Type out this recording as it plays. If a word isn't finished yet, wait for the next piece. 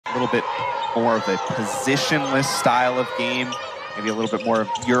A little bit more of a positionless style of game, maybe a little bit more of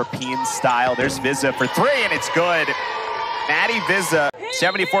European style. There's Vizza for three, and it's good. Maddie Vizza,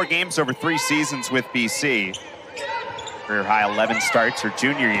 74 games over 3 seasons with BC. Career high 11 starts her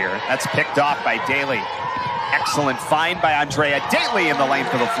junior year. That's picked off by Daley. Excellent find by Andrea Daley in the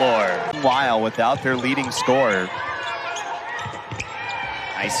length of the floor. While without their leading scorer.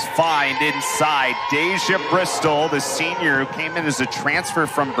 Nice find inside. Deja Bristol, the senior who came in as a transfer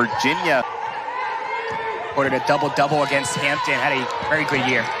from Virginia. Recorded a double-double against Hampton, had a very good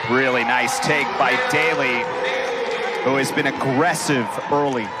year. Really nice take by Daley, who has been aggressive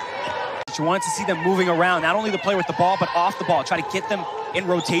early. You wanted to see them moving around, not only to play with the ball, but off the ball, try to get them in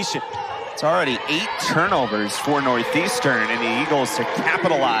rotation. It's already 8 turnovers for Northeastern, and the Eagles have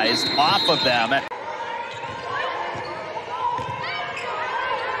capitalized off of them.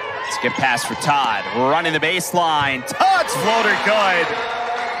 Skip pass for Todd, running the baseline. Todd's floater good.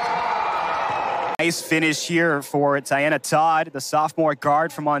 Nice finish here for Teya Todd, the sophomore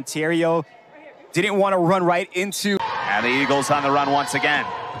guard from Ontario. Didn't want to run right into. And the Eagles on the run once again.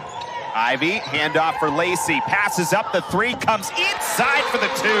 Ivy, handoff for Lacey, passes up the 3, comes inside for the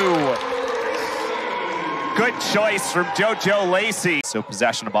 2. Good choice from JoJo Lacey. So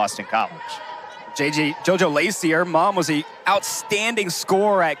possession of Boston College. JoJo Lacey, her mom was an outstanding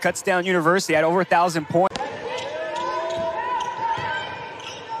scorer at Kutztown University, had over 1,000 points.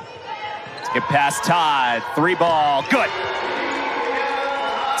 Skip past Todd, 3 ball, good.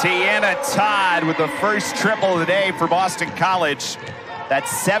 Teya Todd with the first triple of the day for Boston College.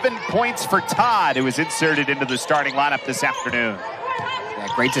 That's 7 points for Todd, who was inserted into the starting lineup this afternoon. Yeah,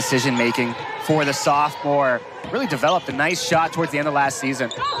 great decision-making for the sophomore. Really developed a nice shot towards the end of last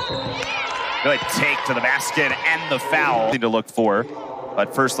season. Good take to the basket and the foul to look for.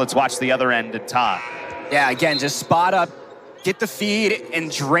 But first, let's watch the other end of Todd. Yeah, again, just spot up, get the feed,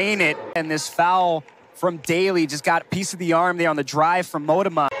 and drain it. And this foul from Daley just got a piece of the arm there on the drive from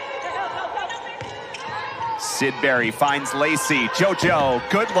Modema. Sidberry finds Lacey. JoJo,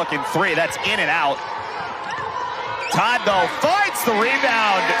 good-looking 3. That's in and out. Todd, though, finds the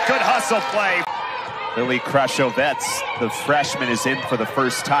rebound. Good hustle play. Lily Krushovets, the freshman, is in for the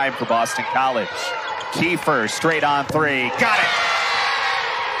first time for Boston College. Kiefer, straight on 3. Got it.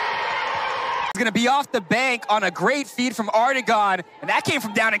 He's going to be off the bank on a great feed from Artegon, and that came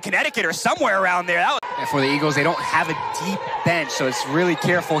from down in Connecticut or somewhere around there. And for the Eagles, they don't have a deep bench, so it's really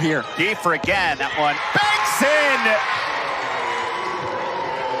careful here. Kiefer again, that one banks in.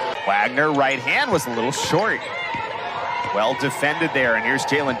 Waggoner, right hand, was a little short. Well defended there, and here's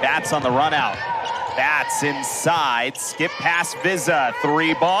Jalen Batts on the run out. Batts inside, skip past Vizza,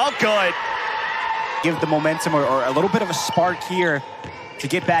 3 ball, good. Give the momentum or a little bit of a spark here to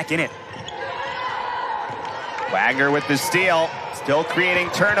get back in it. Waggoner with the steal, still creating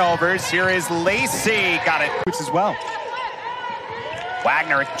turnovers. Here is Lacey, got it. Which as well.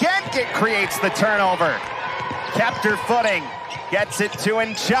 Waggoner again creates the turnover. Kept her footing, gets it to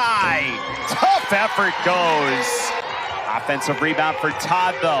Njai. Tough effort goes. Offensive rebound for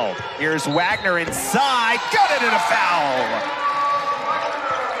Todd, though. Here's Waggoner inside, got it in a foul.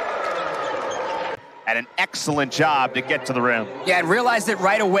 And an excellent job to get to the rim. Yeah, and realized it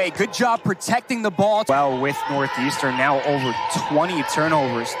right away. Good job protecting the ball. Well, with Northeastern now over 20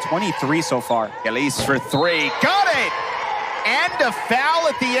 turnovers, 23 so far. Elise for 3, got it! And a foul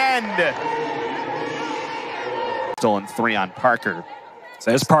at the end. Stolen 3 on Parker.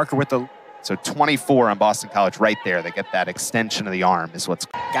 So there's Parker with the... So 24 on Boston College right there. They get that extension of the arm is what's...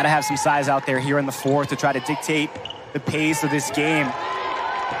 Got to have some size out there here in the 4th to try to dictate the pace of this game.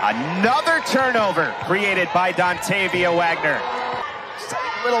 Another turnover created by Dontavia Waggoner. Just a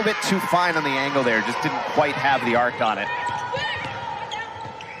little bit too fine on the angle there. Just didn't quite have the arc on it.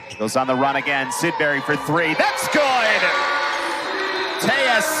 Goes on the run again. Sidberry for 3. That's good!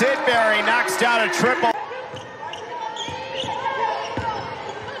 Teya Sidberry knocks down a triple.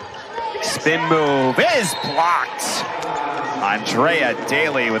 Spin move is blocked. Andrea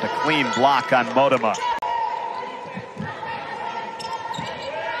Daley with a clean block on Modema.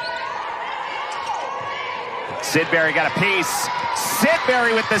 Sidberry got a piece.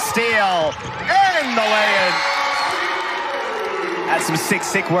 Sidberry with the steal. And the lay-in. That's some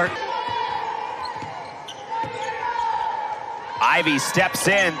sick work. Ivy steps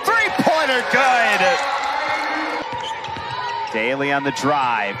in. 3-pointer good. Daley on the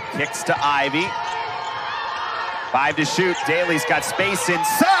drive. Kicks to Ivy. 5 to shoot. Daley's got space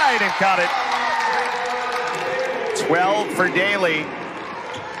inside and got it. 12 for Daley.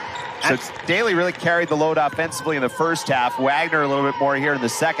 So Daley really carried the load offensively in the first half. Waggoner a little bit more here in the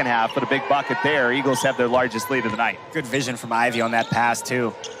second half, but a big bucket there. Eagles have their largest lead of the night. Good vision from Ivy on that pass,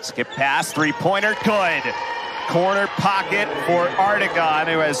 too. Skip pass, three-pointer, good. Corner pocket for Artigan,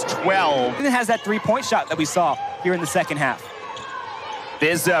 who has 12. And it has that three-point shot that we saw here in the second half.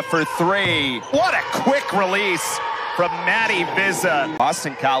 Vizza for three. What a quick release from Matty Vizza.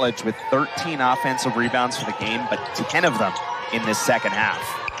 Boston College with 13 offensive rebounds for the game, but 10 of them in this second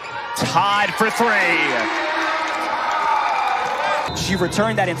half. Todd for three. She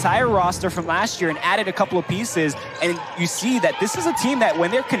returned that entire roster from last year and added a couple of pieces, and you see that this is a team that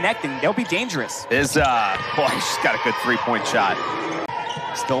when they're connecting, they'll be dangerous. Vizza, boy, she's got a good three-point shot.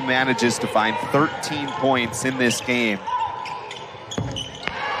 Still manages to find 13 points in this game.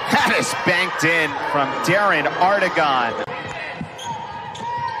 That is banked in from Darren Artigan.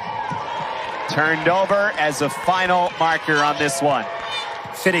 Turned over as a final marker on this one.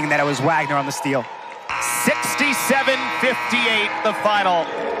 Fitting that it was Waggoner on the steal. 67-58 the final.